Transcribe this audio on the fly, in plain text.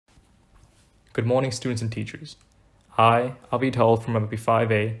Good morning, students and teachers. I, Abhi Dhal from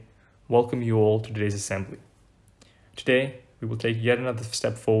MP5A, welcome you all to today's assembly. Today, we will take yet another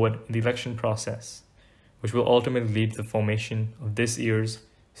step forward in the election process, which will ultimately lead to the formation of this year's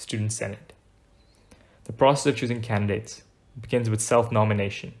Student Senate. The process of choosing candidates begins with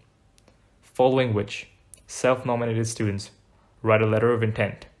self-nomination, following which self-nominated students write a letter of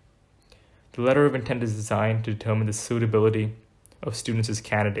intent. The letter of intent is designed to determine the suitability of students as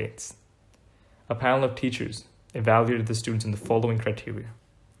candidates. A panel of teachers evaluated the students in the following criteria: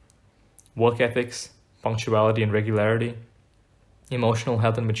 work ethics, punctuality and regularity, emotional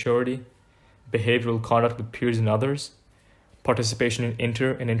health and maturity, behavioral conduct with peers and others, participation in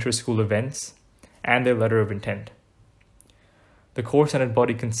inter- and inter-school events, and their letter of intent. The core Senate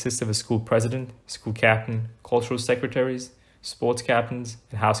body consists of a school president, school captain, cultural secretaries, sports captains,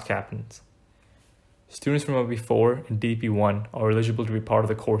 and house captains. Students from MP4 and DP1 are eligible to be part of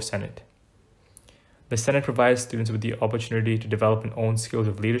the core Senate. The Senate provides students with the opportunity to develop and own skills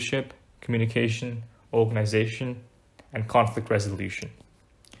of leadership, communication, organization, and conflict resolution.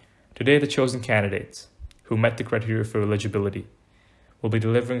 Today, the chosen candidates, who met the criteria for eligibility, will be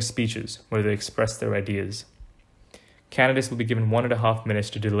delivering speeches where they express their ideas. Candidates will be given 1.5 minutes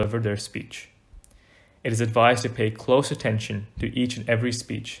to deliver their speech. It is advised to pay close attention to each and every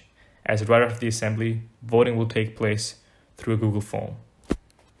speech, as right after the assembly, voting will take place through a Google form.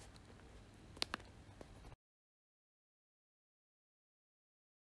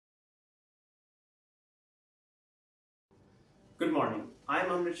 Good morning. I am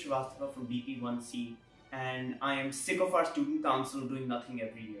Amrit Srivastava from BP1C, and I am sick of our student council doing nothing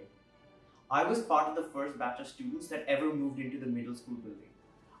every year. I was part of the first batch of students that ever moved into the middle school building.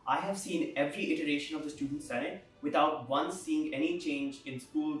 I have seen every iteration of the Student Senate without once seeing any change in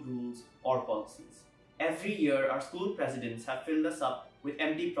school rules or policies. Every year, our school presidents have filled us up with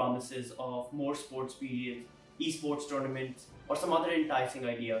empty promises of more sports periods, esports tournaments, or some other enticing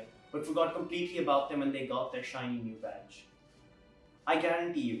idea, but forgot completely about them when they got their shiny new badge. I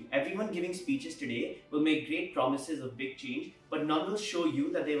guarantee you, everyone giving speeches today will make great promises of big change, but none will show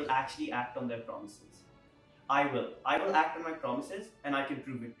you that they will actually act on their promises. I will. I will act on my promises, and I can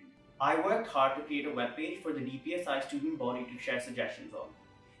prove it to you. I worked hard to create a webpage for the DPSI student body to share suggestions on.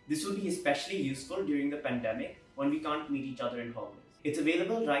 This will be especially useful during the pandemic when we can't meet each other in hallways. It's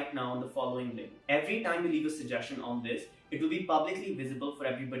available right now on the following link. Every time you leave a suggestion on this, it will be publicly visible for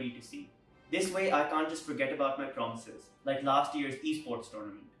everybody to see. This way, I can't just forget about my promises, like last year's esports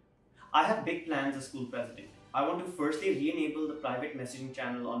tournament. I have big plans as school president. I want to firstly re-enable the private messaging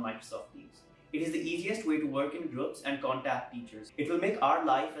channel on Microsoft Teams. It is the easiest way to work in groups and contact teachers. It will make our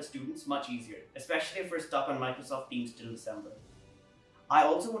life as students much easier, especially if we're stuck on Microsoft Teams till December. I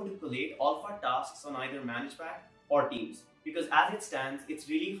also want to collate all of our tasks on either ManagePack or Teams, because as it stands, it's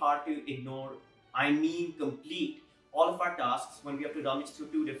really hard to ignore, complete all of our tasks when we have to rummage through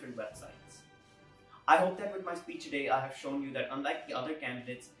 2 different websites. I hope that with my speech today, I have shown you that unlike the other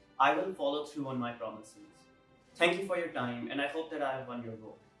candidates, I will follow through on my promises. Thank you for your time, and I hope that I have won your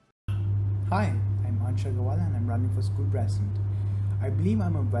vote. Hi, I'm Ansha Gawal and I'm running for school president. I believe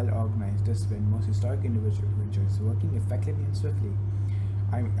I'm a well-organized, disciplined, most historic individual who enjoys working effectively and swiftly.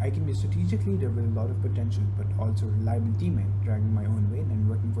 I can be a strategic leader with a lot of potential, but also a reliable teammate, dragging my own weight and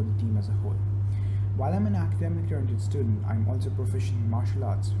working for the team as a whole. While I'm an academically oriented student, I'm also proficient in martial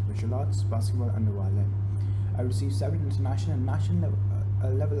arts, visual arts, basketball, and the violin. I received several international and national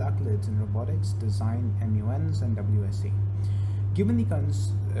level accolades in robotics, design, MUNs, and WSA. Given the current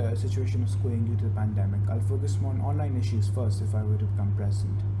situation of schooling due to the pandemic, I'll focus more on online issues first if I were to become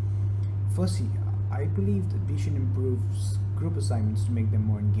president. Firstly, I believe that we should improve group assignments to make them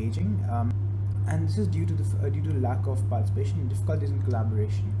more engaging, and this is due to the lack of participation and difficulties in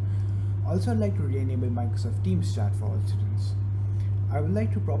collaboration. Also, I'd like to re-enable Microsoft Teams chat for all students. I would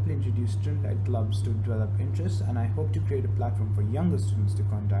like to properly introduce student-led clubs to develop interests, and I hope to create a platform for younger students to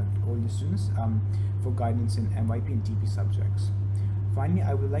contact older students for guidance in MYP and TP subjects. Finally,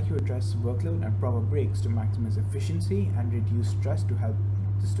 I would like to address workload and proper breaks to maximize efficiency and reduce stress to help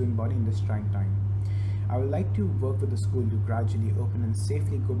the student body in this trying time. I would like to work with the school to gradually open and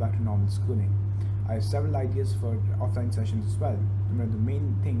safely go back to normal schooling. I have several ideas for offline sessions as well. One of the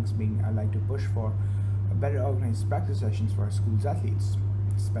main things being I'd like to push for better organized practice sessions for our school's athletes,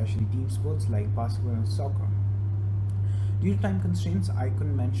 especially team sports like basketball and soccer. Due to time constraints, I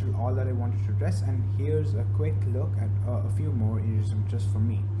couldn't mention all that I wanted to address, and here's a quick look at a few more areas of interest for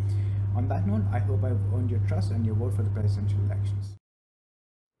me. On that note, I hope I've earned your trust and your vote for the presidential elections.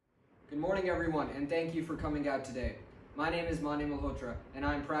 Good morning, everyone, and thank you for coming out today. My name is Mani Malhotra, and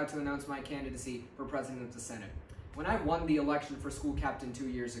I am proud to announce my candidacy for President of the Senate. When I won the election for school captain 2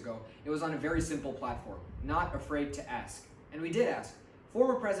 years ago, it was on a very simple platform, not afraid to ask. And we did ask.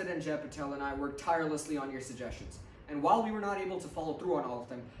 Former President Jay Patel and I worked tirelessly on your suggestions. And while we were not able to follow through on all of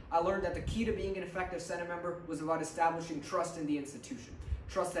them, I learned that the key to being an effective Senate member was about establishing trust in the institution.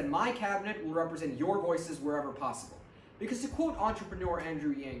 Trust that my cabinet will represent your voices wherever possible. Because to quote entrepreneur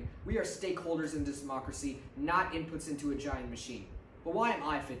Andrew Yang, we are stakeholders in this democracy, not inputs into a giant machine. But why am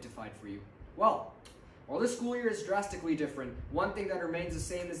I fit to fight for you? Well, while this school year is drastically different, one thing that remains the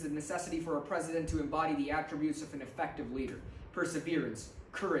same is the necessity for a president to embody the attributes of an effective leader. Perseverance,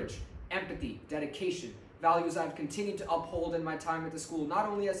 courage, empathy, dedication, values I've continued to uphold in my time at the school, not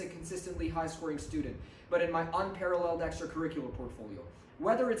only as a consistently high-scoring student, but in my unparalleled extracurricular portfolio.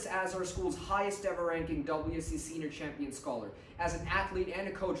 Whether it's as our school's highest ever ranking WSC Senior Champion Scholar, as an athlete and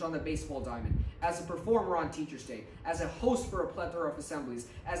a coach on the baseball diamond, as a performer on Teachers' Day, as a host for a plethora of assemblies,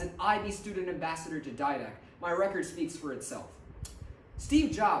 as an IB student ambassador to DIDAC, my record speaks for itself.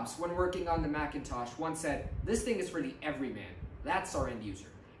 Steve Jobs, when working on the Macintosh, once said, "This thing is for the everyman. That's our end user.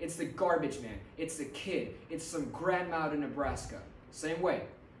 It's the garbage man. It's the kid. It's some grandma out in Nebraska." Same way,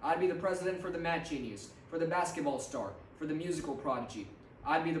 I'd be the president for the math genius, for the basketball star, for the musical prodigy.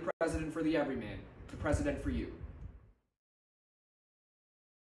 I'd be the president for the everyman, the president for you.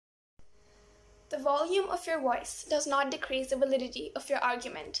 The volume of your voice does not decrease the validity of your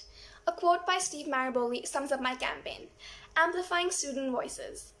argument. A quote by Steve Maraboli sums up my campaign: amplifying student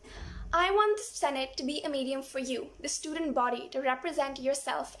voices. I want the Senate to be a medium for you, the student body, to represent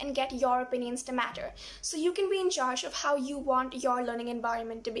yourself and get your opinions to matter, so you can be in charge of how you want your learning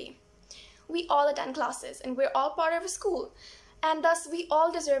environment to be. We all attend classes and we're all part of a school, and thus we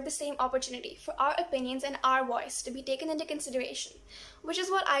all deserve the same opportunity for our opinions and our voice to be taken into consideration, which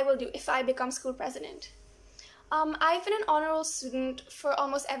is what I will do if I become school president. I've been an honor roll student for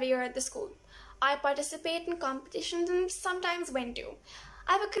almost every year at the school. I participate in competitions and sometimes win too.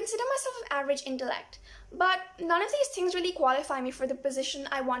 I would consider myself of average intellect, but none of these things really qualify me for the position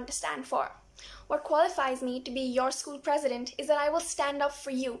I want to stand for. What qualifies me to be your school president is that I will stand up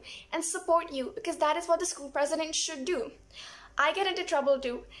for you and support you, because that is what the school president should do. I get into trouble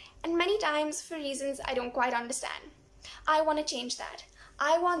too, and many times for reasons I don't quite understand. I want to change that.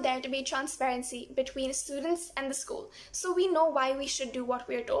 I want there to be transparency between students and the school, so we know why we should do what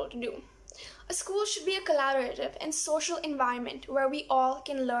we are told to do. A school should be a collaborative and social environment where we all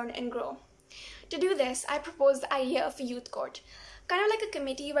can learn and grow. To do this, I propose the idea of a youth court, kind of like a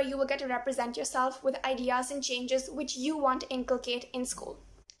committee where you will get to represent yourself with ideas and changes which you want to inculcate in school.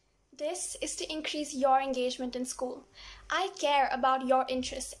 This is to increase your engagement in school. I care about your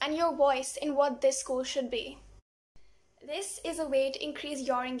interests and your voice in what this school should be. This is a way to increase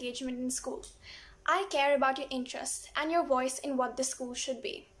your engagement in school. I care about your interests and your voice in what this school should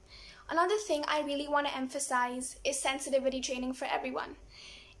be. Another thing I really want to emphasize is sensitivity training for everyone.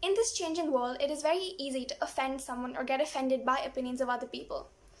 In this changing world, it is very easy to offend someone or get offended by opinions of other people.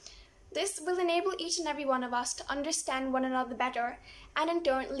 This will enable each and every one of us to understand one another better and in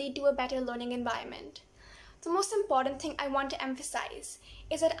turn lead to a better learning environment. The most important thing I want to emphasize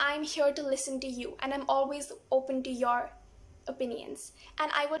is that I'm here to listen to you and I'm always open to your opinions, and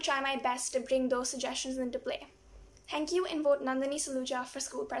I will try my best to bring those suggestions into play. Thank you, and vote Nandini Saluja for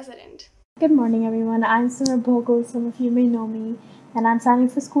school president. Good morning, everyone. I'm Simar Bhogel. Some of you may know me, and I'm standing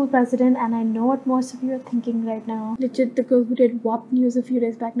for school president, and I know what most of you are thinking right now. Legit, the girl who did WAP News a few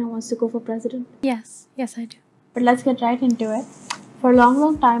days back now wants to go for president. Yes, I do. But let's get right into it. For a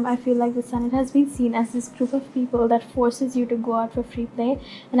long time, I feel like the Senate has been seen as this group of people that forces you to go out for free play,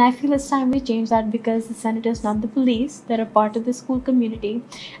 and I feel it's time we change that, because the Senate is not the police, they're a part of the school community,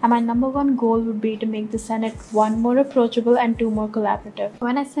 and my number one goal would be to make the Senate 1, more approachable, and 2, more collaborative.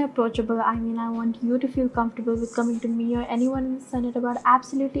 When I say approachable, I mean I want you to feel comfortable with coming to me or anyone in the Senate about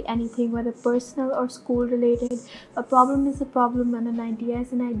absolutely anything, whether personal or school related. A problem is a problem and an idea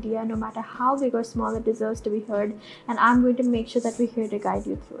is an idea, no matter how big or small it deserves to be heard, and I'm going to make sure that we're here to guide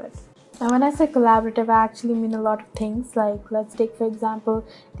you through it. Now, when I say collaborative, I actually mean a lot of things. Like, let's take for example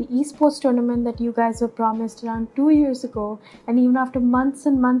the esports tournament that you guys were promised around 2 years ago, and even after months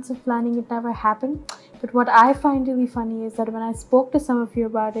and months of planning, it never happened. But what I find really funny is that when I spoke to some of you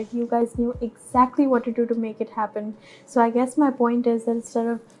about it, you guys knew exactly what to do to make it happen. So I guess my point is that instead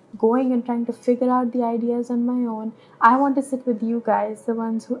of going and trying to figure out the ideas on my own. I want to sit with you guys, the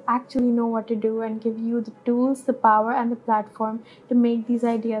ones who actually know what to do, and give you the tools, the power, and the platform to make these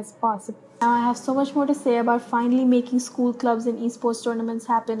ideas possible. Now, I have so much more to say about finally making school clubs and esports tournaments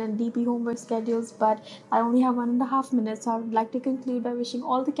happen and DP homework schedules, but I only have 1.5 minutes, so I would like to conclude by wishing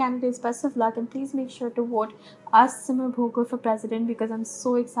all the candidates best of luck, and please make sure to vote us Simar Bhokal for president because I'm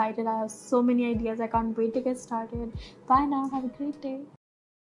so excited. I have so many ideas. I can't wait to get started. Bye now. Have a great day.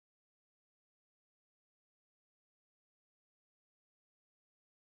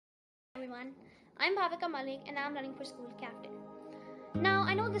 Everyone, I'm Bhavika Malik and I'm running for school captain. Now,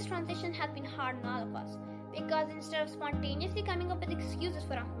 I know this transition has been hard on all of us because instead of spontaneously coming up with excuses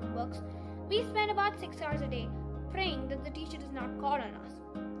for our homeworks, we spend about 6 hours a day praying that the teacher does not call on us.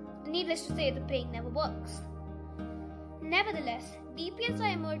 Needless to say, the praying never works. Nevertheless,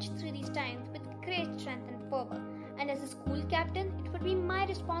 DPSI emerged through these times with great strength and fervor, and as a school captain, it would be my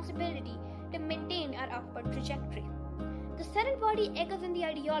responsibility to maintain our upward trajectory. The Senate body echoes in the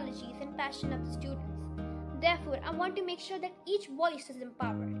ideologies and passion of the students. Therefore, I want to make sure that each voice is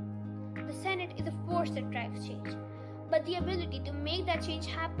empowered. The Senate is a force that drives change, but the ability to make that change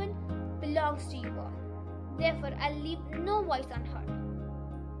happen belongs to you all. Therefore, I'll leave no voice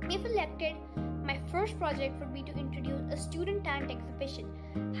unheard. If elected, my first project would be to introduce a student talent exhibition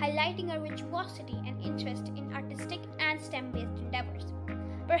highlighting our virtuosity and interest in artistic and STEM-based endeavors.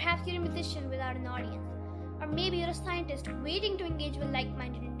 Perhaps you're a musician without an audience, or maybe you're a scientist waiting to engage with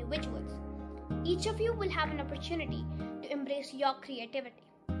like-minded individuals. Each of you will have an opportunity to embrace your creativity.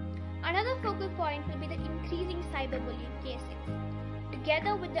 Another focal point will be the increasing cyberbullying cases.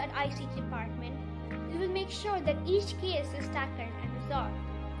 Together with the ICT department, we will make sure that each case is tackled and resolved.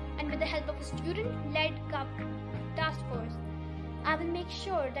 And with the help of a student-led task force, I will make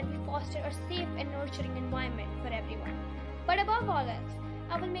sure that we foster a safe and nurturing environment for everyone. But above all else,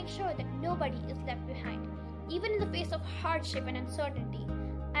 I will make sure that nobody is left behind. Even in the face of hardship and uncertainty,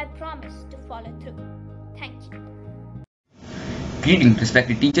 I promise to follow through. Thank you. Greetings,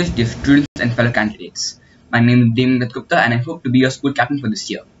 respected teachers, dear students, and fellow candidates. My name is Damon Gupta, and I hope to be your school captain for this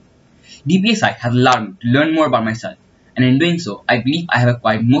year. DPSI has allowed me to learn more about myself, and in doing so, I believe I have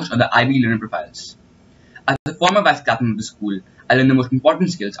acquired most of the Ivy learner profiles. As a former vice captain of the school, I learned the most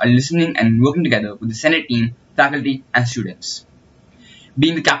important skills are listening and working together with the Senate team, faculty, and students.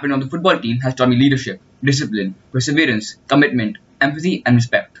 Being the captain of the football team has taught me leadership, discipline, perseverance, commitment, empathy, and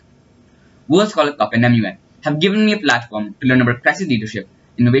respect. World Scholar Cup and MUN have given me a platform to learn about crisis leadership,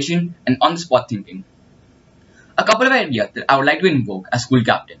 innovation, and on-the-spot thinking. A couple of ideas that I would like to invoke as school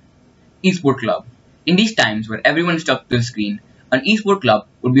captain. Esport Club. In these times where everyone is stuck to the screen, an esport club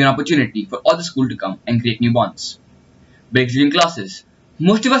would be an opportunity for all the school to come and create new bonds. Breaks during classes.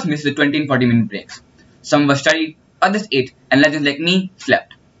 Most of us miss the 20 and 40-minute breaks. Some of us studied, others ate, and legends like me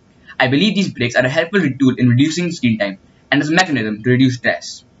slept. I believe these breaks are a helpful tool in reducing screen time and as a mechanism to reduce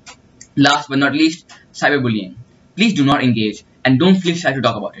stress. Last but not least, cyberbullying. Please do not engage and don't feel shy to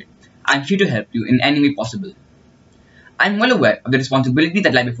talk about it. I am here to help you in any way possible. I am well aware of the responsibility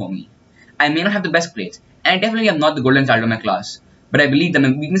that lies before me. I may not have the best grades, and I definitely am not the golden child of my class, but I believe that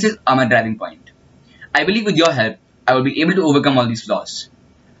my weaknesses are my driving point. I believe with your help, I will be able to overcome all these flaws.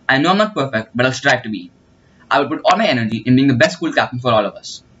 I know I'm not perfect, but I'll strive to be. I will put all my energy in being the best school captain for all of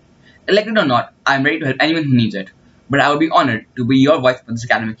us. Elected or not, I am ready to help anyone who needs it, but I will be honored to be your voice for this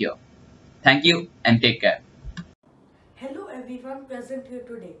academic year. Thank you and take care. Hello everyone present here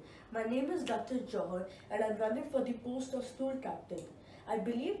today. My name is Dr. Johar and I'm running for the post of school captain. I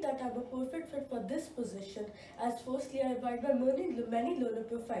believe that I'm a perfect fit for this position as firstly I invite my many learner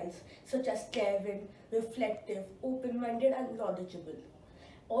profiles such as caring, reflective, open-minded and knowledgeable.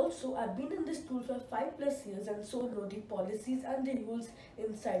 Also, I've been in this school for 5+ years and so know the policies and the rules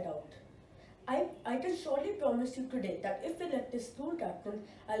inside out. I can surely promise you today that if elected school captain,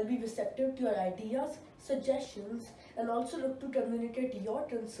 I'll be receptive to your ideas, suggestions, and also look to communicate your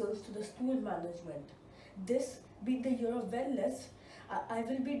concerns to the school management. This being the year of wellness, I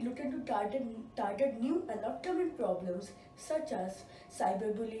will be looking to target new and upcoming problems such as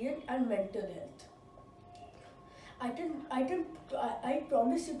cyberbullying and mental health. I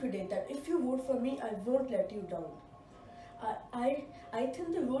promise you today that if you vote for me, I won't let you down. I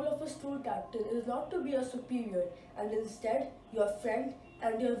think the role of a school captain is not to be a superior and instead your friend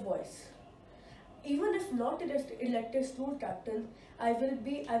and your voice. Even if not elected school captain, I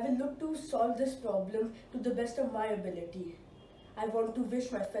will look to solve this problem to the best of my ability. I want to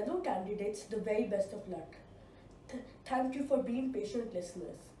wish my fellow candidates the very best of luck. Thank you for being patient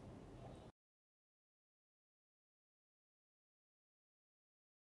listeners.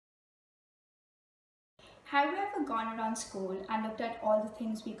 Have you ever gone around school and looked at all the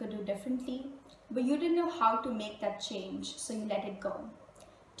things we could do differently, but you didn't know how to make that change, so you let it go?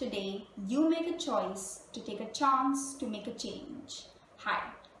 Today, you make a choice to take a chance to make a change. Hi,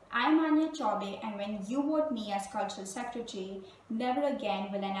 I'm Anya Chaube, and when you vote me as Cultural Secretary, never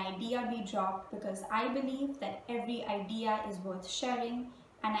again will an idea be dropped, because I believe that every idea is worth sharing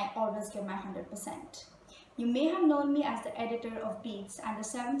and I always give my 100%. You may have known me as the editor of Beats and the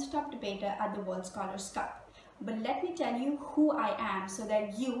 7th top debater at the World Scholars Cup, but let me tell you who I am so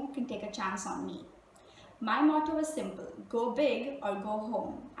that you can take a chance on me. My motto is simple: go big or go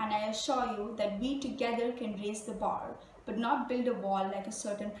home, and I assure you that we together can raise the bar, but not build a wall like a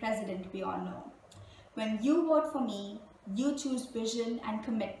certain president we all know. When you vote for me, you choose vision and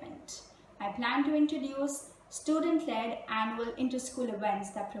commitment. I plan to introduce student-led annual inter-school events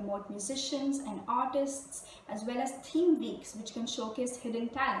that promote musicians and artists, as well as theme weeks which can showcase hidden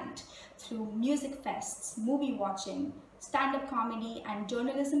talent through music fests, movie watching, stand-up comedy, and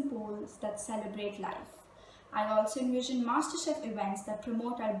journalism pools that celebrate life. I also envision MasterChef events that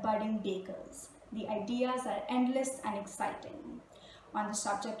promote our budding bakers. The ideas are endless and exciting. On the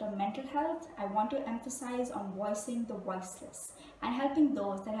subject of mental health, I want to emphasize on voicing the voiceless and helping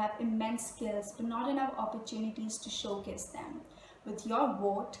those that have immense skills but not enough opportunities to showcase them. With your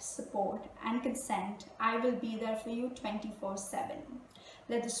vote, support, and consent, I will be there for you 24/7.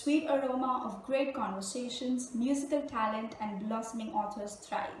 Let the sweet aroma of great conversations, musical talent, and blossoming authors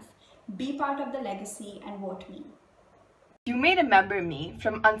thrive. Be part of the legacy and vote me. You may remember me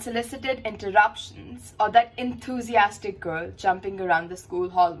from unsolicited interruptions or that enthusiastic girl jumping around the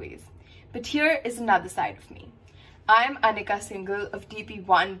school hallways. But here is another side of me. I am Anika Singhal of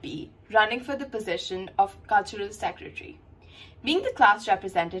DP1B, running for the position of Cultural Secretary. Being the class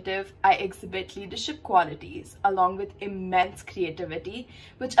representative, I exhibit leadership qualities along with immense creativity,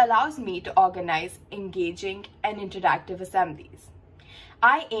 which allows me to organize engaging and interactive assemblies.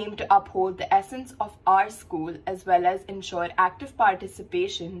 I aim to uphold the essence of our school as well as ensure active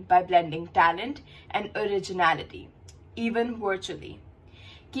participation by blending talent and originality, even virtually.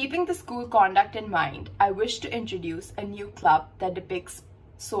 Keeping the school conduct in mind, I wish to introduce a new club that depicts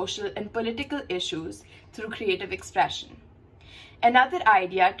social and political issues through creative expression. Another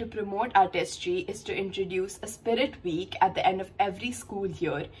idea to promote artistry is to introduce a spirit week at the end of every school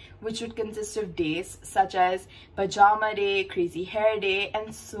year, which would consist of days such as Pajama Day, Crazy Hair Day,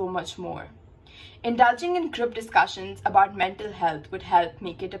 and so much more. Indulging in group discussions about mental health would help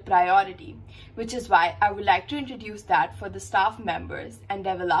make it a priority, which is why I would like to introduce that for the staff members and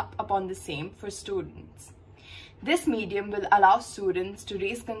develop upon the same for students. This medium will allow students to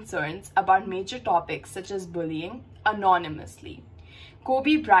raise concerns about major topics such as bullying anonymously.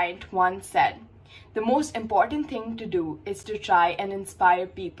 Kobe Bryant once said, "The most important thing to do is to try and inspire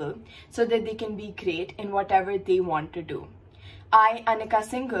people so that they can be great in whatever they want to do." I, Anika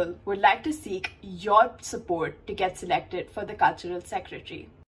Singhal, would like to seek your support to get selected for the Cultural Secretary.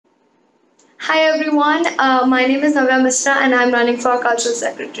 Hi everyone, my name is Navya Misra and I'm running for Cultural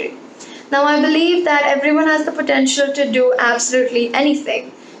Secretary. Now I believe that everyone has the potential to do absolutely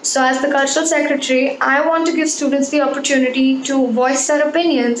anything. So as the Cultural Secretary, I want to give students the opportunity to voice their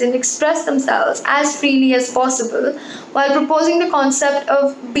opinions and express themselves as freely as possible while proposing the concept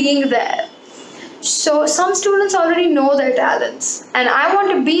of being there. So some students already know their talents and I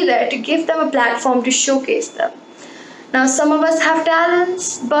want to be there to give them a platform to showcase them. Now some of us have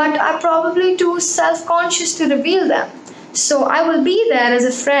talents but are probably too self-conscious to reveal them. So I will be there as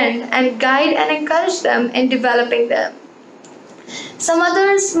a friend and guide and encourage them in developing them. Some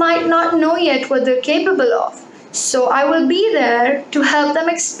others might not know yet what they're capable of. So I will be there to help them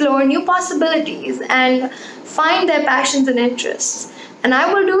explore new possibilities and find their passions and interests. And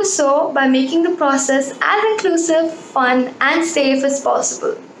I will do so by making the process as inclusive, fun, and safe as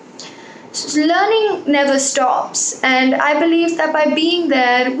possible. Learning never stops, and I believe that by being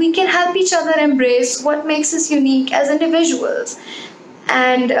there, we can help each other embrace what makes us unique as individuals.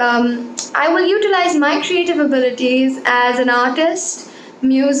 And I will utilize my creative abilities as an artist,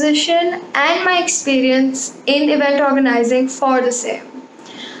 musician, and my experience in event organizing for the same.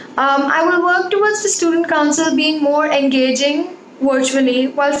 I will work towards the Student Council being more engaging virtually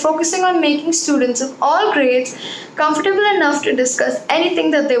while focusing on making students of all grades comfortable enough to discuss anything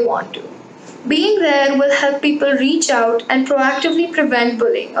that they want to. Being there will help people reach out and proactively prevent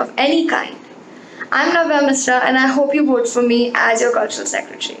bullying of any kind. I'm Navya Misra and I hope you vote for me as your Cultural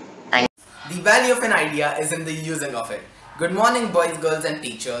Secretary. Thank you. The value of an idea is in the using of it. Good morning boys, girls and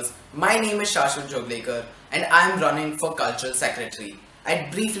teachers. My name is Shashwat Joglekar and I am running for Cultural Secretary.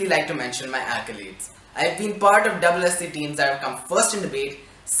 I'd briefly like to mention my accolades. I have been part of SSC teams that have come first in debate,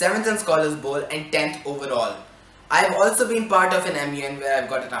 7th in Scholars Bowl and 10th overall. I have also been part of an MUN where I've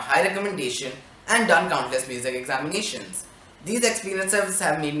gotten a high recommendation and done countless music examinations. These experiences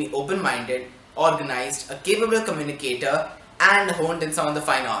have made me open-minded, organized, a capable communicator, and honed in some of the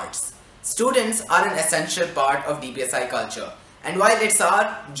fine arts. Students are an essential part of DPSI culture, and while it's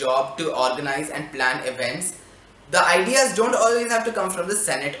our job to organize and plan events, the ideas don't always have to come from the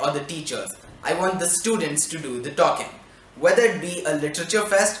Senate or the teachers. I want the students to do the talking. Whether it be a literature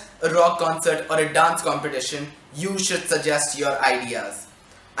fest, a rock concert, or a dance competition, you should suggest your ideas.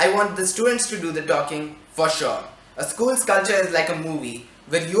 I want the students to do the talking for sure. A school's culture is like a movie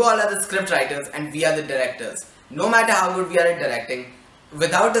where you all are the script writers and we are the directors. No matter how good we are at directing,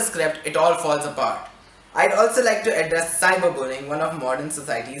 without a script, it all falls apart. I'd also like to address cyberbullying, one of modern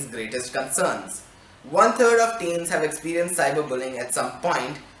society's greatest concerns. 1/3 of teens have experienced cyberbullying at some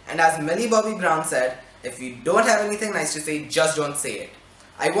point, and as Millie Bobby Brown said, if you don't have anything nice to say, just don't say it.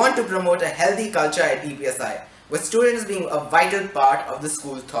 I want to promote a healthy culture at DPSI, with students being a vital part of the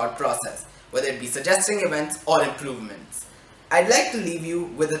school thought process, whether it be suggesting events or improvements. I'd like to leave you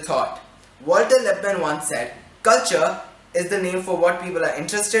with a thought. Walter Lippmann once said, culture is the name for what people are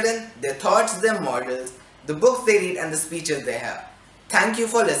interested in, their thoughts, their models, the books they read and the speeches they have. Thank you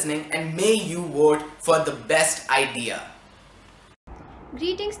for listening and may you vote for the best idea.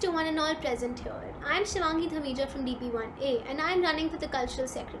 Greetings to one and all present here. I am Shivangi Dhamija from DP1A and I am running for the Cultural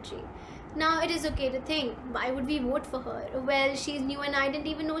Secretary. Now it is okay to think, why would we vote for her? Well, she's new and I didn't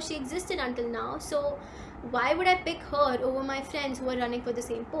even know she existed until now, so why would I pick her over my friends who are running for the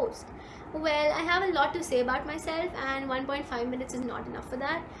same post? Well, I have a lot to say about myself and 1.5 minutes is not enough for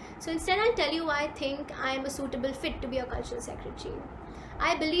that. So instead I'll tell you why I think I am a suitable fit to be a Cultural Secretary.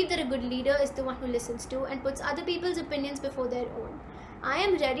 I believe that a good leader is the one who listens to and puts other people's opinions before their own. I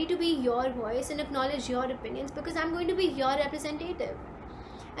am ready to be your voice and acknowledge your opinions because I'm going to be your representative.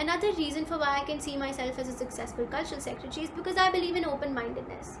 Another reason for why I can see myself as a successful cultural secretary is because I believe in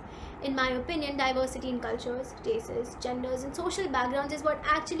open-mindedness. In my opinion, diversity in cultures, races, genders, and social backgrounds is what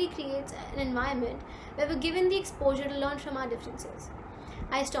actually creates an environment where we're given the exposure to learn from our differences.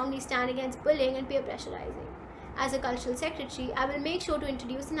 I strongly stand against bullying and peer pressurizing. As a cultural secretary, I will make sure to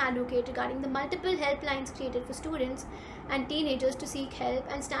introduce and advocate regarding the multiple helplines created for students and teenagers to seek help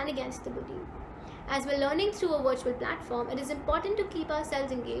and stand against the bullying. As we're learning through a virtual platform, it is important to keep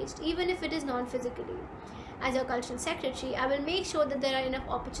ourselves engaged even if it is non-physically. As your cultural secretary, I will make sure that there are enough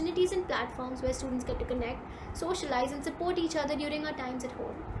opportunities and platforms where students get to connect, socialize and support each other during our times at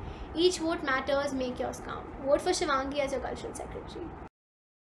home. Each vote matters, make yours count. Vote for Shivangi as your cultural secretary.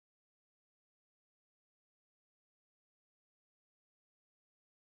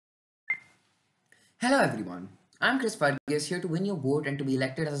 Hello everyone, I'm Chris Varghese here to win your vote and to be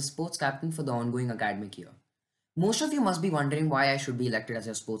elected as a sports captain for the ongoing academic year. Most of you must be wondering why I should be elected as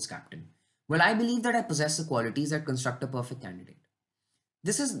your sports captain. Well, I believe that I possess the qualities that construct a perfect candidate.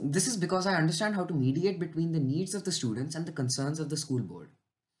 This is because I understand how to mediate between the needs of the students and the concerns of the school board.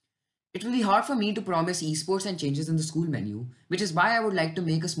 It will be hard for me to promise esports and changes in the school menu, which is why I would like to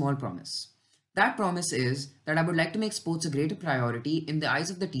make a small promise. That promise is that I would like to make sports a greater priority in the eyes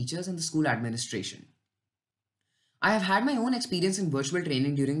of the teachers and the school administration. I have had my own experience in virtual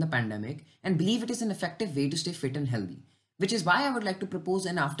training during the pandemic and believe it is an effective way to stay fit and healthy, which is why I would like to propose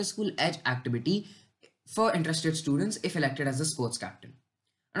an after-school edge activity for interested students if elected as a sports captain.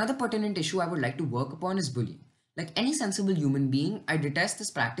 Another pertinent issue I would like to work upon is bullying. Like any sensible human being, I detest this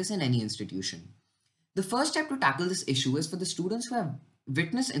practice in any institution. The first step to tackle this issue is for the students who have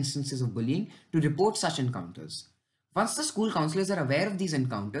witnessed instances of bullying to report such encounters. Once the school counselors are aware of these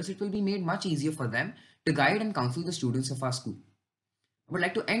encounters, it will be made much easier for them to guide and counsel the students of our school. I would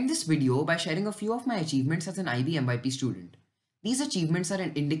like to end this video by sharing a few of my achievements as an IB MYP student. These achievements are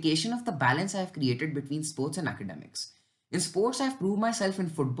an indication of the balance I have created between sports and academics. In sports, I have proved myself in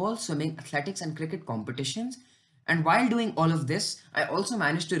football, swimming, athletics and cricket competitions, and while doing all of this, I also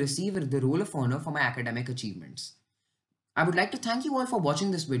managed to receive the Roll of Honor for my academic achievements. I would like to thank you all for watching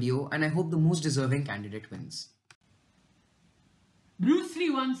this video and I hope the most deserving candidate wins. Bruce Lee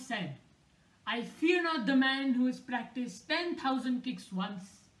once said, I fear not the man who has practiced 10,000 kicks once,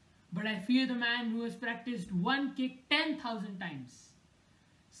 but I fear the man who has practiced one kick 10,000 times.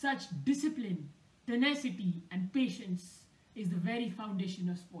 Such discipline, tenacity and patience is the very foundation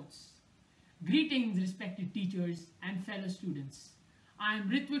of sports. Greetings respected teachers and fellow students. I am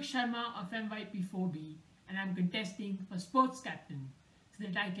Ritvik Sharma of MYP 4B and I am contesting for sports captain so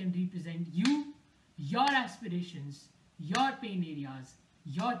that I can represent you, your aspirations, your pain areas,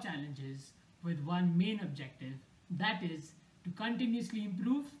 your challenges with one main objective, that is to continuously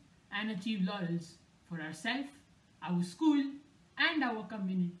improve and achieve laurels for ourselves, our school and our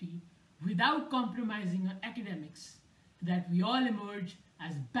community without compromising on academics, so that we all emerge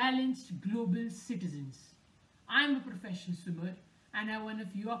as balanced global citizens. I am a professional swimmer and I won a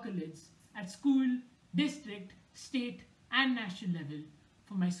few accolades at school, district, state and national level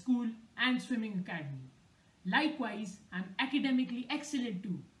for my school and swimming academy. Likewise, I am academically excellent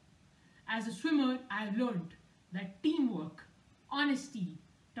too. As a swimmer, I have learned that teamwork, honesty,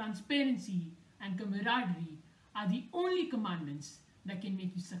 transparency and camaraderie are the only commandments that can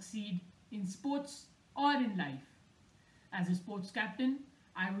make you succeed in sports or in life. As a sports captain,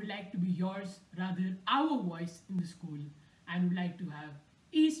 I would like to be yours, rather our voice in the school, and would like to have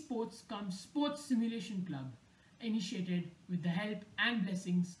esports cum sports simulation club initiated with the help and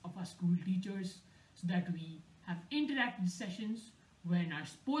blessings of our school teachers, so that we have interactive sessions wherein our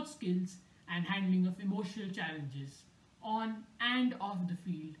sports skills and handling of emotional challenges on and off the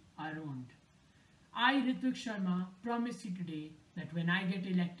field are honed. I, Ritvik Sharma, promise you today that when I get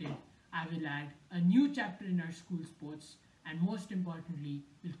elected, I will add a new chapter in our school sports, and most importantly,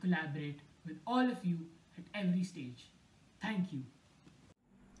 will collaborate with all of you at every stage. Thank you.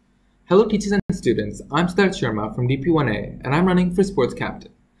 Hello teachers and students, I'm Siddharth Sharma from DP1A and I'm running for sports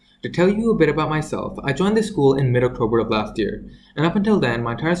captain. To tell you a bit about myself, I joined this school in mid-October of last year, and up until then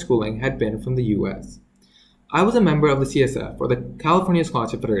my entire schooling had been from the US. I was a member of the CSF, or the California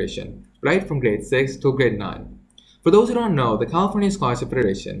Scholarship Federation, right from grade 6 till grade 9. For those who don't know, the California Scholarship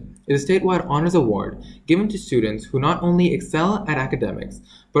Federation is a statewide honors award given to students who not only excel at academics,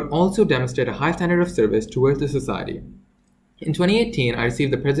 but also demonstrate a high standard of service towards the society. In 2018, I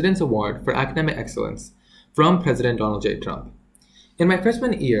received the President's Award for Academic Excellence from President Donald J. Trump. In my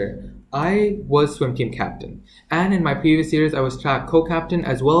freshman year, I was swim team captain, and in my previous years, I was track co-captain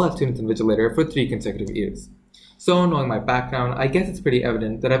as well as student invigilator for 3 consecutive years. So, knowing my background, I guess it's pretty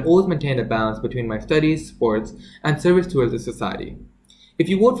evident that I've always maintained a balance between my studies, sports, and service towards the society. If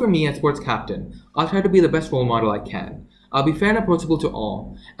you vote for me as sports captain, I'll try to be the best role model I can. I'll be fair and approachable to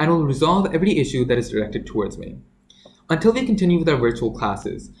all, and will resolve every issue that is directed towards me. Until we continue with our virtual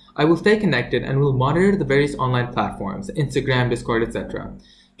classes, I will stay connected and will monitor the various online platforms, Instagram, Discord, etc.,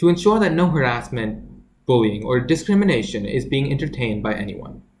 to ensure that no harassment, bullying, or discrimination is being entertained by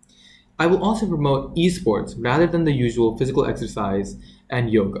anyone. I will also promote esports rather than the usual physical exercise and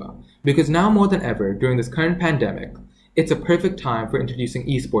yoga, because now more than ever during this current pandemic, it's a perfect time for introducing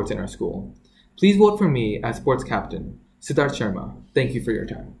esports in our school. Please vote for me as sports captain, Siddharth Sharma. Thank you for your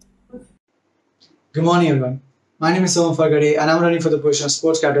time. Good morning, everyone. My name is Somam Fargade and I'm running for the position of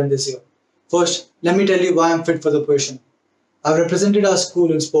sports captain this year. First, let me tell you why I'm fit for the position. I've represented our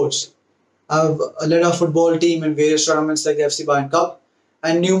school in sports. I've led our football team in various tournaments like the FC Bayern Cup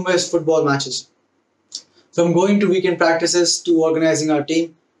and numerous football matches. From going to weekend practices to organizing our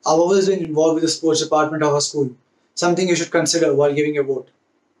team, I've always been involved with the sports department of our school, something you should consider while giving your vote.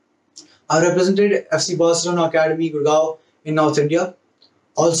 I've represented FC Barcelona Academy, Gurgaon in North India.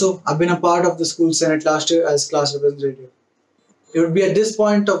 Also, I've been a part of the school senate last year as class representative. It would be at this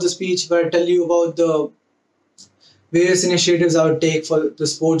point of the speech where I tell you about the various initiatives I would take for the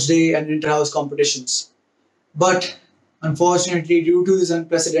sports day and inter-house competitions. But unfortunately, due to these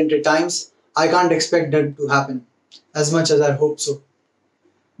unprecedented times, I can't expect that to happen as much as I hope so.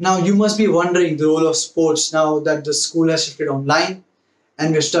 Now, you must be wondering the role of sports now that the school has shifted online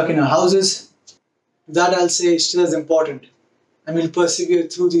and we're stuck in our houses. That I'll say is still as important, and we'll persevere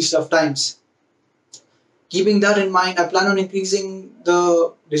through these tough times. Keeping that in mind, I plan on increasing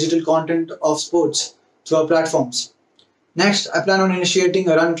the digital content of sports through our platforms. Next, I plan on initiating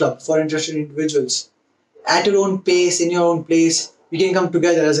a run club for interested individuals. At your own pace, in your own place, we can come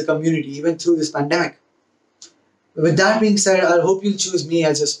together as a community even through this pandemic. With that being said, I hope you'll choose me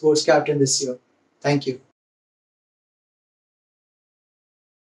as your sports captain this year. Thank you.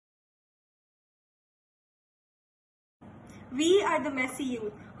 We are the messy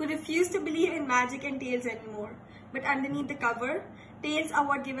youth who refuse to believe in magic and tales anymore. But underneath the cover, tales are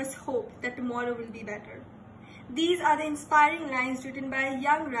what give us hope that tomorrow will be better. These are the inspiring lines written by a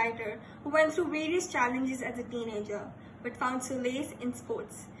young writer who went through various challenges as a teenager, but found solace in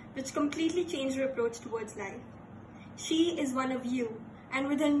sports, which completely changed her approach towards life. She is one of you, and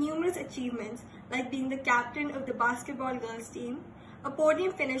with her numerous achievements, like being the captain of the basketball girls team, a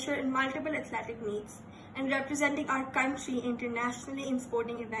podium finisher in multiple athletic meets, and representing our country internationally in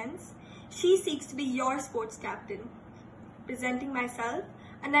sporting events, she seeks to be your sports captain. Presenting myself,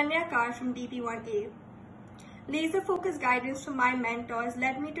 Ananya Kar from DP1A. Laser-focused guidance from my mentors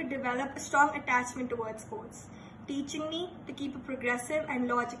led me to develop a strong attachment towards sports, teaching me to keep a progressive and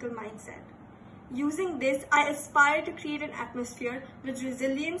logical mindset. Using this, I aspire to create an atmosphere with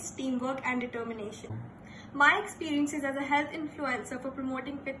resilience, teamwork, and determination. My experiences as a health influencer for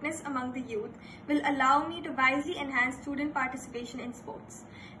promoting fitness among the youth will allow me to wisely enhance student participation in sports.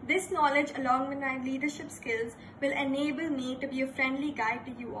 This knowledge, along with my leadership skills, will enable me to be a friendly guide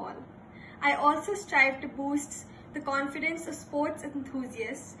to you all. I also strive to boost the confidence of sports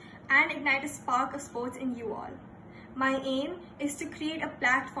enthusiasts and ignite a spark of sports in you all. My aim is to create a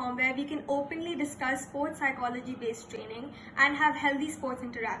platform where we can openly discuss sports psychology-based training and have healthy sports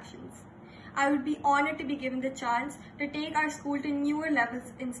interactions. I would be honored to be given the chance to take our school to newer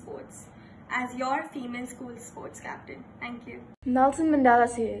levels in sports as your female school sports captain. Thank you. Nelson Mandela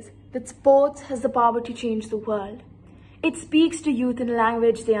says that sports has the power to change the world. It speaks to youth in a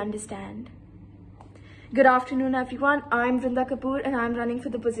language they understand. Good afternoon, everyone. I'm Vrinda Kapoor and I'm running for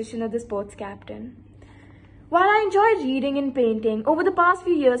the position of the sports captain. While I enjoy reading and painting, over the past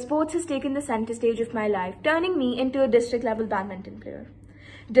few years, sports has taken the center stage of my life, turning me into a district-level badminton player.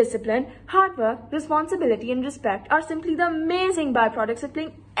 Discipline, hard work, responsibility, and respect are simply the amazing byproducts of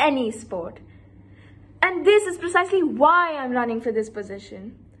playing any sport. And this is precisely why I'm running for this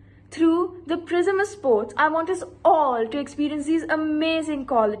position. Through the prism of sports, I want us all to experience these amazing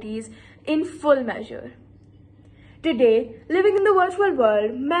qualities in full measure. Today, living in the virtual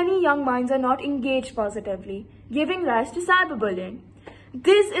world, many young minds are not engaged positively, giving rise to cyberbullying.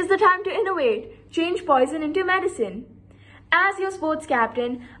 This is the time to innovate, change poison into medicine. As your sports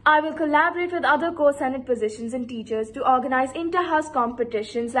captain, I will collaborate with other core Senate positions and teachers to organize inter-house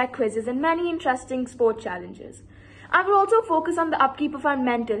competitions like quizzes and many interesting sport challenges. I will also focus on the upkeep of our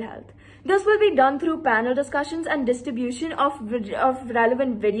mental health. This will be done through panel discussions and distribution of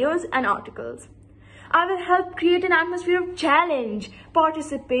relevant videos and articles. I will help create an atmosphere of challenge,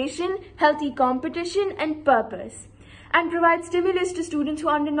 participation, healthy competition, and purpose, and provide stimulus to students who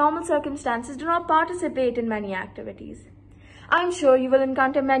under normal circumstances do not participate in many activities. I'm sure you will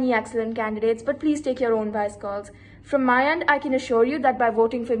encounter many excellent candidates, but please take your own wise calls. From my end, I can assure you that by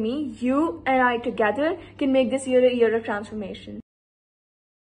voting for me, you and I together can make this year a year of transformation.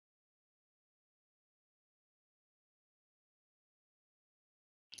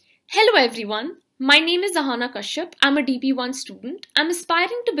 Hello everyone, my name is Ahana Kashyap. I'm a DP1 student. I'm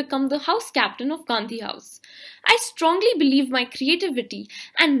aspiring to become the house captain of Gandhi House. I strongly believe my creativity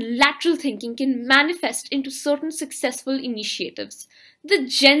and lateral thinking can manifest into certain successful initiatives. The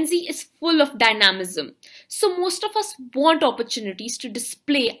Gen Z is full of dynamism, so most of us want opportunities to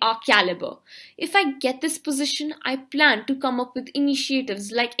display our caliber. If I get this position, I plan to come up with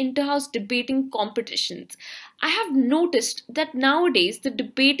initiatives like inter-house debating competitions. I have noticed that nowadays the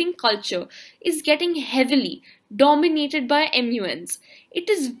debating culture is getting heavily dominated by MUNs.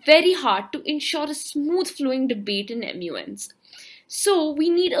 It is very hard to ensure a smooth flowing debate in MUNs. So we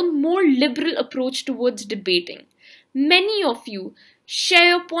need a more liberal approach towards debating. Many of you share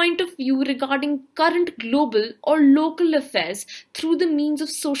your point of view regarding current global or local affairs through the means of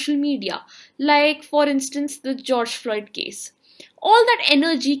social media, like for instance the George Floyd case. All that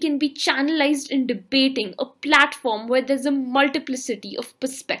energy can be channelized in debating, a platform where there's a multiplicity of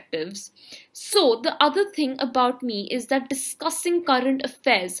perspectives. So the other thing about me is that discussing current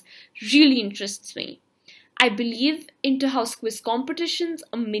affairs really interests me. I believe inter-house quiz competitions,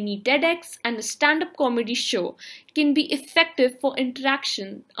 a mini TEDx, and a stand-up comedy show can be effective for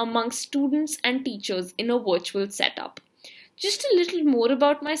interaction among students and teachers in a virtual setup. Just a little more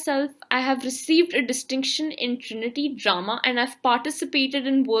about myself. I have received a distinction in Trinity Drama and I've participated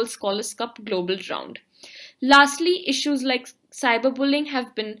in World Scholars Cup Global Round. Lastly, issues like cyberbullying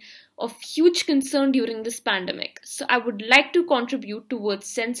have been of huge concern during this pandemic, so I would like to contribute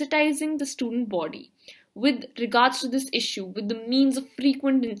towards sensitizing the student body with regards to this issue with the means of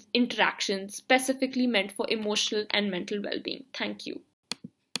frequent interactions specifically meant for emotional and mental well-being. Thank you.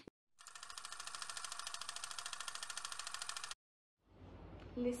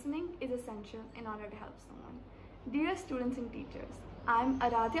 Listening is essential in order to help someone. Dear students and teachers, I'm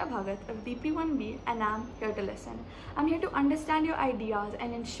Aradhya Bhagat of DP1B and I'm here to listen. I'm here to understand your ideas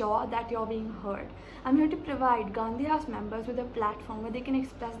and ensure that you're being heard. I'm here to provide Gandhi House members with a platform where they can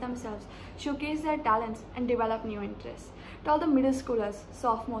express themselves, showcase their talents and develop new interests. To all the middle schoolers,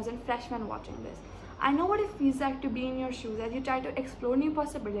 sophomores and freshmen watching this, I know what it feels like to be in your shoes as you try to explore new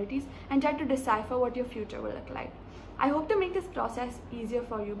possibilities and try to decipher what your future will look like. I hope to make this process easier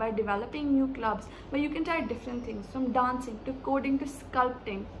for you by developing new clubs where you can try different things from dancing to coding to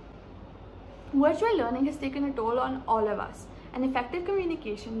sculpting. Virtual learning has taken a toll on all of us, and effective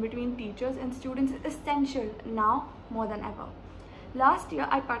communication between teachers and students is essential now more than ever. Last year,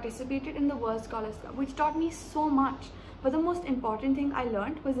 I participated in the World Scholars Cup, which taught me so much. But the most important thing I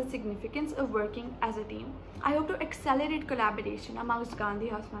learned was the significance of working as a team. I hope to accelerate collaboration amongst Gandhi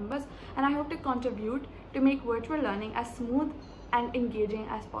House members, and I hope to contribute to make virtual learning as smooth and engaging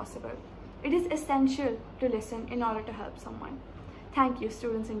as possible. It is essential to listen in order to help someone. Thank you,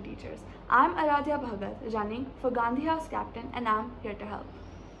 students and teachers. I'm Aradhya Bhagat, running for Gandhi House Captain, and I'm here to help.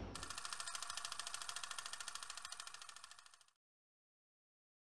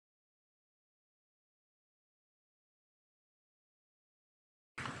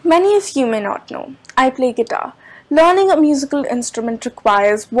 Many of you may not know, I play guitar. Learning a musical instrument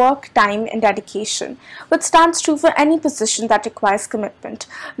requires work, time, and dedication, which stands true for any position that requires commitment.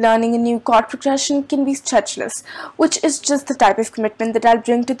 Learning a new chord progression can be stretchless, which is just the type of commitment that I'll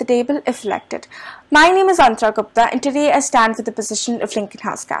bring to the table if elected. My name is Antara Gupta, and today I stand for the position of Lincoln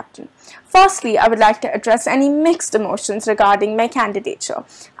House Captain. Firstly, I would like to address any mixed emotions regarding my candidature.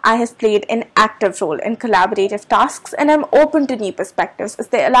 I have played an active role in collaborative tasks, and I'm open to new perspectives as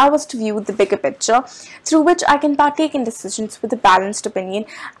they allow us to view the bigger picture, through which I can partake in decisions with a balanced opinion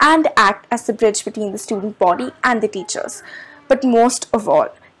and act as the bridge between the student body and the teachers. But most of all,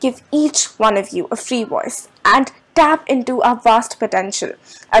 give each one of you a free voice and tap into our vast potential.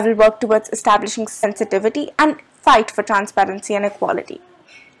 I will work towards establishing sensitivity and fight for transparency and equality.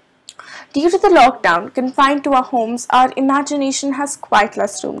 Due to the lockdown, confined to our homes, our imagination has quite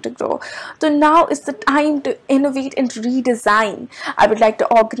less room to grow. So now is the time to innovate and redesign. I would like to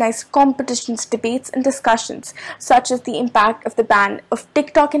organize competitions, debates, and discussions, such as the impact of the ban of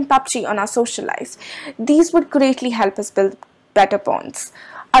TikTok and PUBG on our social lives. These would greatly help us build better bonds.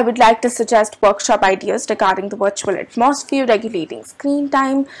 I would like to suggest workshop ideas regarding the virtual atmosphere, regulating screen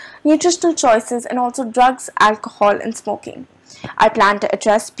time, nutritional choices, and also drugs, alcohol, and smoking. I plan to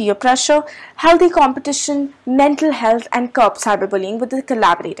address peer pressure, healthy competition, mental health, and curb cyberbullying with a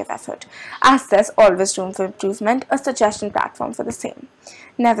collaborative effort. As there's always room for improvement, a suggestion platform for the same.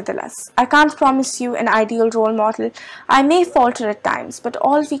 Nevertheless, I can't promise you an ideal role model. I may falter at times, but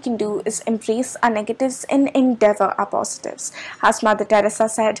all we can do is embrace our negatives and endeavor our positives. As Mother Teresa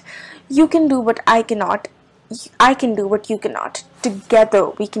said, you can do what I cannot, I can do what you cannot. Together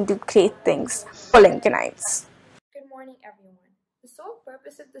we can do great things. Lincolnites. Good morning, everyone. The sole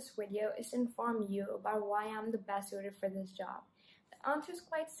purpose of this video is to inform you about why I'm the best suited for this job. The answer is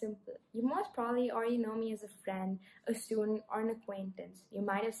quite simple. You most probably already know me as a friend, a student, or an acquaintance. You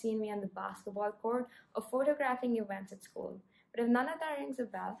might have seen me on the basketball court or photographing events at school. But if none of that rings a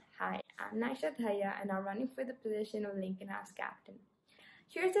bell, hi, I'm Naisha Thaya and I'm running for the position of Lincoln House Captain.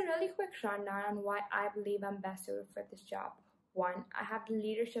 Here's a really quick rundown on why I believe I'm best suited for this job. 1. I have the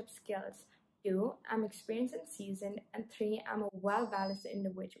leadership skills. 2. I'm experienced and seasoned. And 3. I'm a well-balanced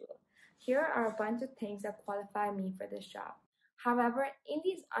individual. Here are a bunch of things that qualify me for this job. However, in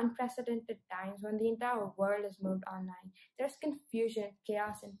these unprecedented times when the entire world is moved online, there's confusion,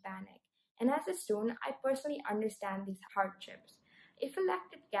 chaos, and panic. And as a student, I personally understand these hardships. If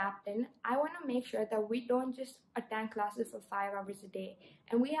elected captain, I want to make sure that we don't just attend classes for 5 hours a day,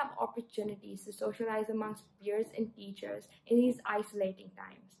 and we have opportunities to socialize amongst peers and teachers in these isolating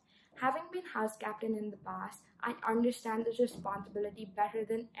times. Having been house captain in the past, I understand this responsibility better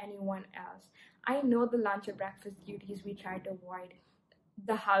than anyone else. I know the lunch or breakfast duties we try to avoid,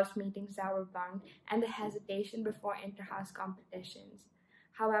 the house meetings that were bunked, and the hesitation before inter-house competitions.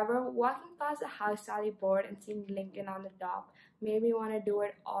 However, walking past the House Sally board and seeing Lincoln on the top made me want to do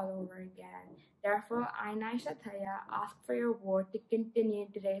it all over again. Therefore, I, Naisha Thaya, ask for your vote to continue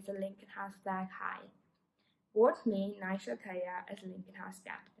to raise the Lincoln House flag high. Vote me, Naisha Thaya, as Lincoln House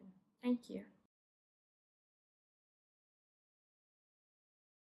Captain. Thank you.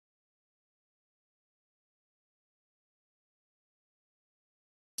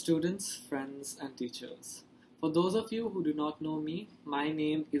 Students, friends, and teachers. For those of you who do not know me, my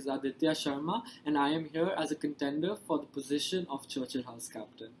name is Aditya Sharma and I am here as a contender for the position of Churchill House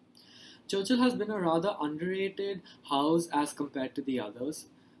Captain. Churchill has been a rather underrated house as compared to the others,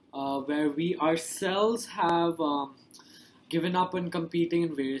 where we ourselves have given up on competing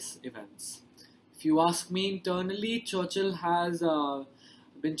in various events. If you ask me internally, Churchill has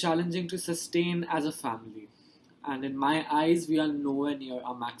been challenging to sustain as a family. And in my eyes, we are nowhere near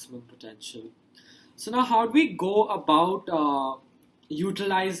our maximum potential. So now how do we go about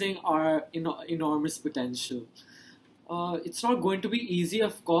utilizing our enormous potential? It's not going to be easy,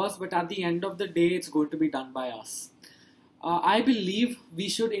 of course, but at the end of the day, it's going to be done by us. I believe we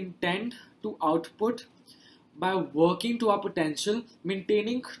should intend to output by working to our potential,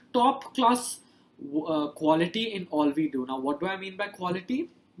 maintaining top class quality in all we do. Now, what do I mean by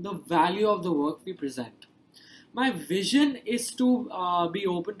quality? The value of the work we present. My vision is to be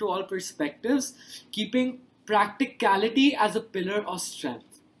open to all perspectives, keeping practicality as a pillar of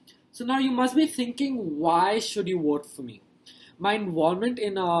strength. So now you must be thinking, why should you vote for me? My involvement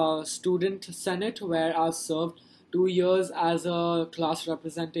in a student senate where I've served 2 years as a class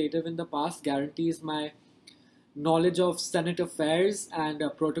representative in the past guarantees my knowledge of Senate affairs and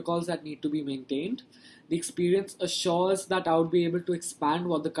protocols that need to be maintained. The experience assures that I would be able to expand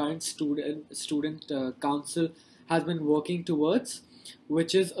what the current student council has been working towards,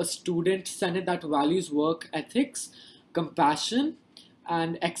 which is a student senate that values work ethics, compassion,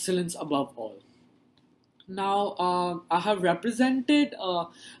 and excellence above all. Now, I have represented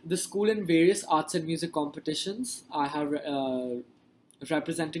the school in various arts and music competitions. I have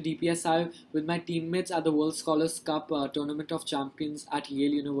represented DPSI with my teammates at the World Scholars Cup Tournament of Champions at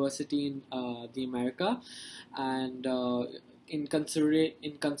Yale University in the America. And in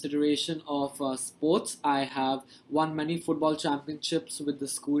consideration of sports, I have won many football championships with the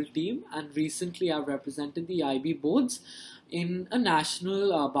school team. And recently, I've represented the IB boards in a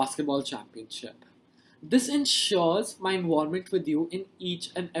national basketball championship. This ensures my involvement with you in each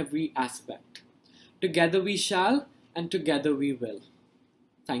and every aspect. Together we shall, and together we will.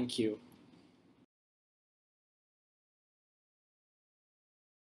 Thank you.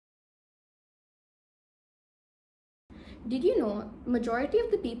 Did you know majority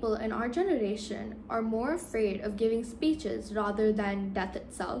of the people in our generation are more afraid of giving speeches rather than death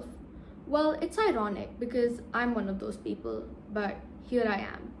itself? Well, it's ironic because I'm one of those people, but here I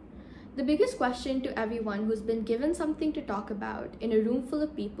am. The biggest question to everyone who's been given something to talk about in a room full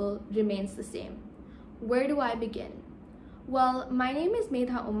of people remains the same. Where do I begin? Well, my name is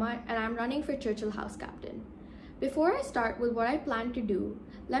Medha Umar and I'm running for Churchill House Captain. Before I start with what I plan to do,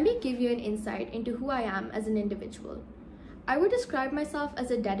 let me give you an insight into who I am as an individual. I would describe myself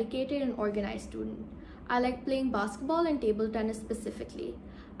as a dedicated and organized student. I like playing basketball and table tennis specifically.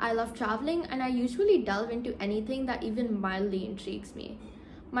 I love traveling and I usually delve into anything that even mildly intrigues me.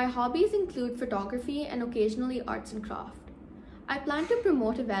 My hobbies include photography and occasionally arts and craft. I plan to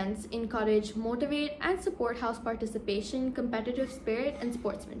promote events, encourage, motivate, and support house participation, competitive spirit, and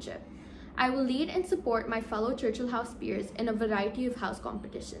sportsmanship. I will lead and support my fellow Churchill House peers in a variety of house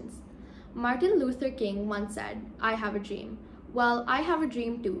competitions. Martin Luther King once said, "I have a dream." Well, I have a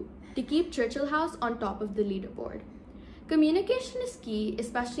dream too, to keep Churchill House on top of the leaderboard. Communication is key,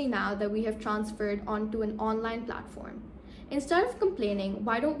 especially now that we have transferred onto an online platform. Instead of complaining,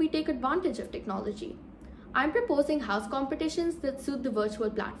 why don't we take advantage of technology? I'm proposing house competitions that suit the virtual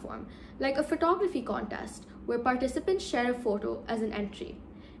platform, like a photography contest where participants share a photo as an entry.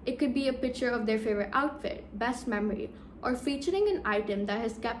 It could be a picture of their favorite outfit, best memory, or featuring an item that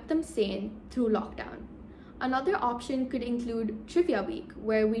has kept them sane through lockdown. Another option could include Trivia Week,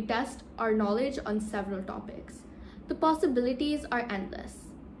 where we test our knowledge on several topics. The possibilities are endless.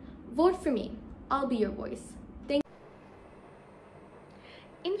 Vote for me. I'll be your voice. Thank you.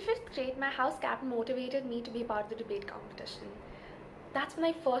 In 5th grade, my house captain motivated me to be part of the debate competition. That's when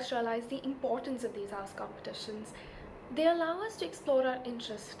I first realized the importance of these house competitions. They allow us to explore our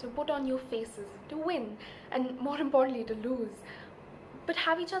interests, to put on new faces, to win, and more importantly, to lose, but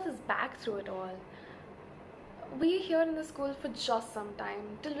have each other's back through it all. We're here in the school for just some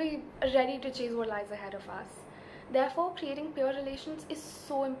time, till we're ready to chase what lies ahead of us. Therefore, creating peer relations is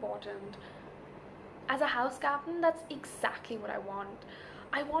so important. As a house captain, that's exactly what I want.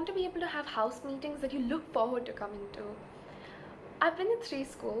 I want to be able to have house meetings that you look forward to coming to. I've been in 3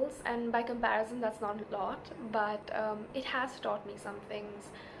 schools, and by comparison that's not a lot, but it has taught me some things.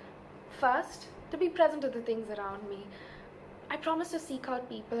 First, to be present to the things around me. I promise to seek out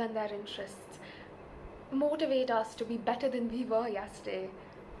people and their interests. Motivate us to be better than we were yesterday.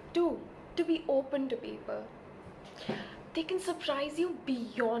 2, to be open to people. They can surprise you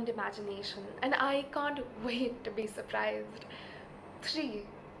beyond imagination, and I can't wait to be surprised. 3,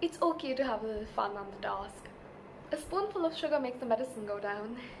 it's okay to have a little fun on the task. A spoonful of sugar makes the medicine go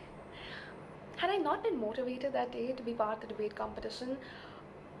down. Had I not been motivated that day to be part of the debate competition,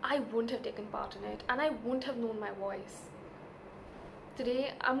 I wouldn't have taken part in it, and I wouldn't have known my voice.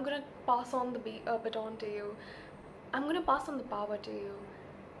 Today, I'm gonna pass on the baton to you. I'm gonna pass on the power to you.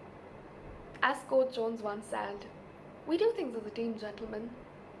 As Coach Jones once said, we do things as a team, gentlemen.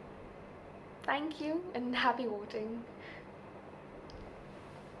 Thank you, and happy voting.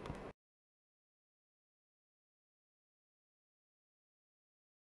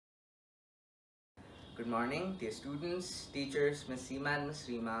 Good morning, dear students, teachers, Miss Seema and Miss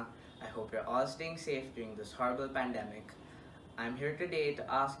Reema. I hope you're all staying safe during this horrible pandemic. I'm here today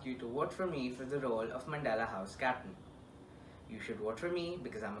to ask you to vote for me for the role of Mandela House Captain. You should vote for me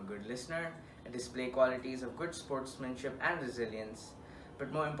because I'm a good listener, I display qualities of good sportsmanship and resilience,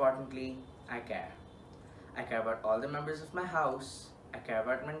 but more importantly, I care. I care about all the members of my house, I care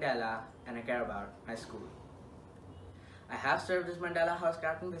about Mandela, and I care about my school. I have served as Mandela House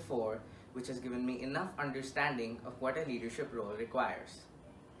Captain before, which has given me enough understanding of what a leadership role requires.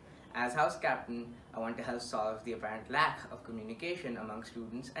 As House Captain, I want to help solve the apparent lack of communication among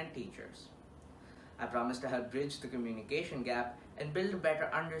students and teachers. I promise to help bridge the communication gap and build a better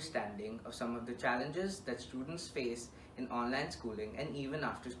understanding of some of the challenges that students face in online schooling and even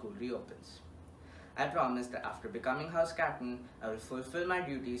after school reopens. I promise that after becoming House Captain, I will fulfill my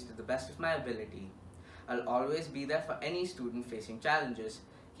duties to the best of my ability. I'll always be there for any student facing challenges,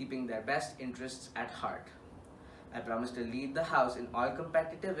 keeping their best interests at heart. I promise to lead the House in all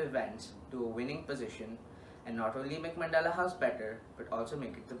competitive events to a winning position and not only make Mandela House better, but also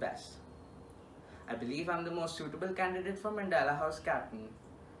make it the best. I believe I'm the most suitable candidate for Mandela House Captain.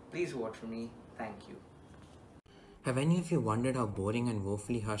 Please vote for me. Thank you. Have any of you wondered how boring and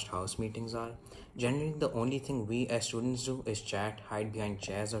woefully hushed house meetings are? Generally, the only thing we as students do is chat, hide behind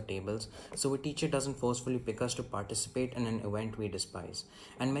chairs or tables, so a teacher doesn't forcefully pick us to participate in an event we despise.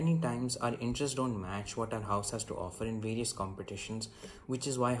 And many times, our interests don't match what our house has to offer in various competitions, which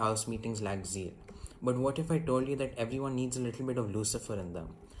is why house meetings lack zeal. But what if I told you that everyone needs a little bit of Lucifer in them?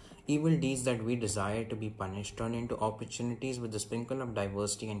 Evil deeds that we desire to be punished turn into opportunities with a sprinkle of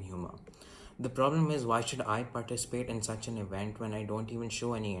diversity and humor. The problem is, why should I participate in such an event when I don't even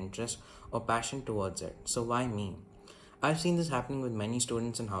show any interest or passion towards it? So why me? I've seen this happening with many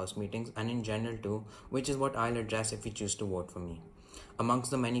students in house meetings and in general too, which is what I'll address if you choose to vote for me. Amongst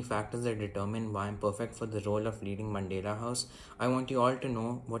the many factors that determine why I'm perfect for the role of leading Mandela House, I want you all to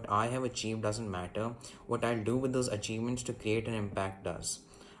know what I have achieved doesn't matter. What I'll do with those achievements to create an impact does.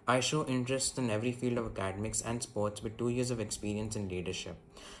 I show interest in every field of academics and sports with 2 years of experience in leadership.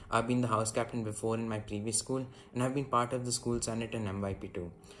 I've been the house captain before in my previous school and have been part of the school senate and MYP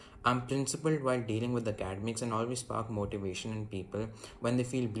too. I'm principled while dealing with academics and always spark motivation in people when they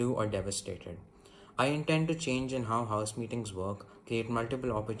feel blue or devastated. I intend to change in how house meetings work, create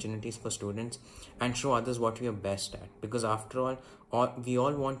multiple opportunities for students, and show others what we are best at. Because after all, we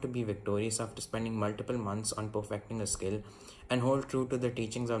all want to be victorious after spending multiple months on perfecting a skill and hold true to the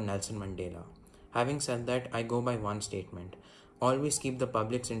teachings of Nelson Mandela. Having said that, I go by one statement. Always keep the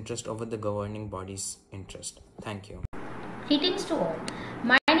public's interest over the governing body's interest. Thank you. Greetings to all.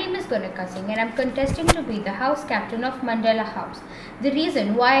 My name is Gunika Singh and I'm contesting to be the house captain of Mandela House. The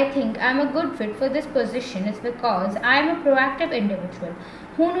reason why I think I'm a good fit for this position is because I am a proactive individual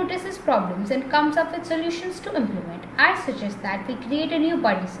who notices problems and comes up with solutions to implement. I suggest that we create a new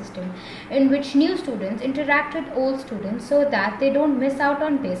buddy system in which new students interact with old students so that they don't miss out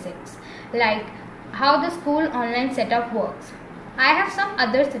on basics, like how the school online setup works. I have some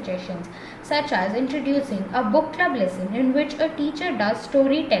other suggestions, such as introducing a book club lesson in which a teacher does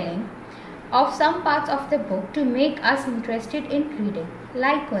storytelling of some parts of the book to make us interested in reading,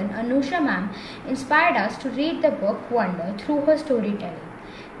 like when Anusha ma'am inspired us to read the book Wonder through her storytelling.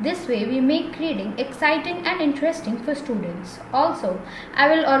 This way we make reading exciting and interesting for students. Also, I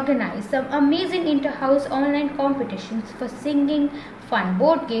will organize some amazing inter-house online competitions for singing, fun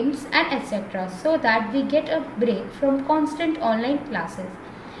board games and etc. so that we get a break from constant online classes.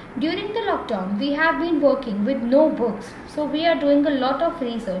 During the lockdown, we have been working with no books, so we are doing a lot of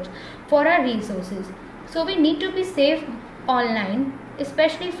research for our resources. So we need to be safe online,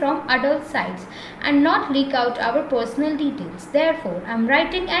 especially from adult sites, and not leak out our personal details. Therefore, I am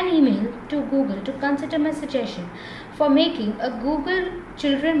writing an email to Google to consider my suggestion for making a Google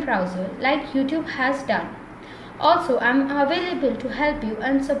Children browser like YouTube has done. Also, I am available to help you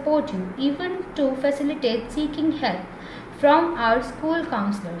and support you, even to facilitate seeking help from our school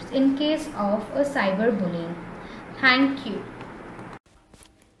counselors in case of a cyberbullying. Thank you.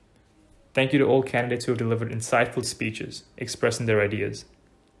 Thank you to all candidates who have delivered insightful speeches expressing their ideas.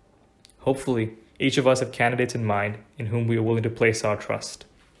 Hopefully, each of us have candidates in mind in whom we are willing to place our trust.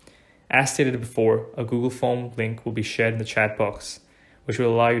 As stated before, a Google Form link will be shared in the chat box, which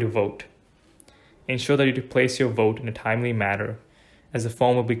will allow you to vote. Ensure that you place your vote in a timely manner, as the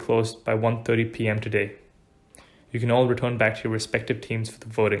form will be closed by 1:30 p.m. today. You can all return back to your respective teams for the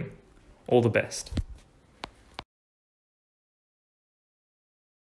voting. All the best.